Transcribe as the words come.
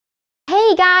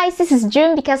Hey guys, this is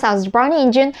June because I was born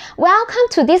in June. Welcome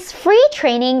to this free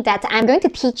training that I'm going to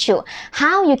teach you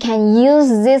how you can use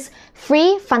this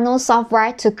free funnel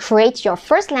software to create your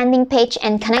first landing page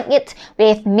and connect it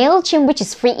with MailChimp, which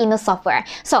is free email software.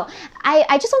 So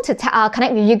I just want to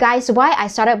connect with you guys why I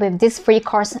started with this free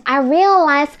course. I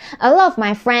realized a lot of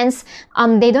my friends,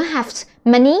 they don't have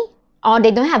money or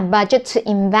they don't have budget to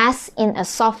invest in a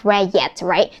software yet,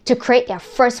 right? To create their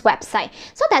first website.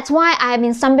 So that's why I've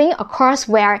been stumbling across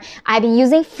where I've been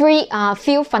using free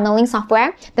few funneling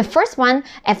software. The first one,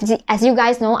 as you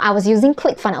guys know, I was using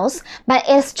Clickfunnels, but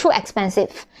it's too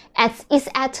expensive. It's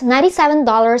at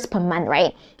 $97 per month,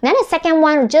 right? Then the second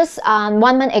one, just 1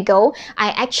 month ago, I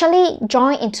actually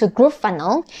joined into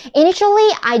Groovefunnels. Initially,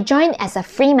 I joined as a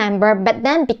free member, but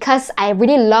then because I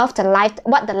really love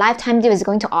what the lifetime deal is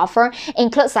going to offer,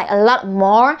 includes like a lot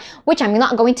more, which I'm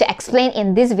not going to explain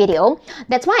in this video.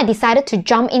 That's why I decided to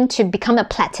jump in to become a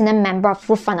platinum member of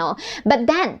Groovefunnels. But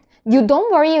then, you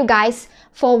don't worry, you guys.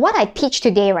 For what I teach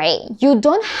today, right, you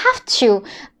don't have to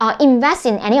invest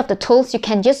in any of the tools. You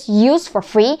can just use for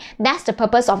free. That's the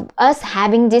purpose of us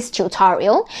having this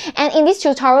tutorial. And in this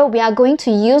tutorial, we are going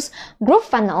to use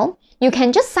Groovefunnels. You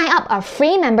can just sign up a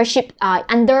free membership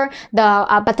under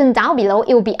the button down below.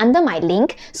 It will be under my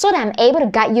link so that I'm able to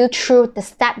guide you through the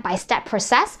step-by-step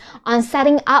process on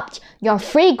setting up your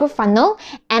free Groovefunnels.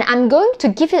 And I'm going to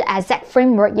give you the exact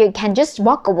framework. You can just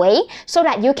walk away so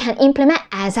that you can implement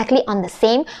exactly on the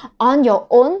same on your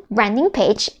own branding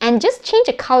page and just change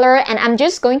the color. And I'm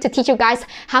just going to teach you guys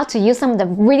how to use some of the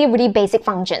really basic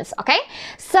functions, okay?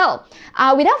 So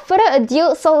without further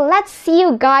ado, so let's see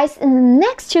you guys in the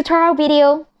next tutorial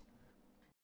video.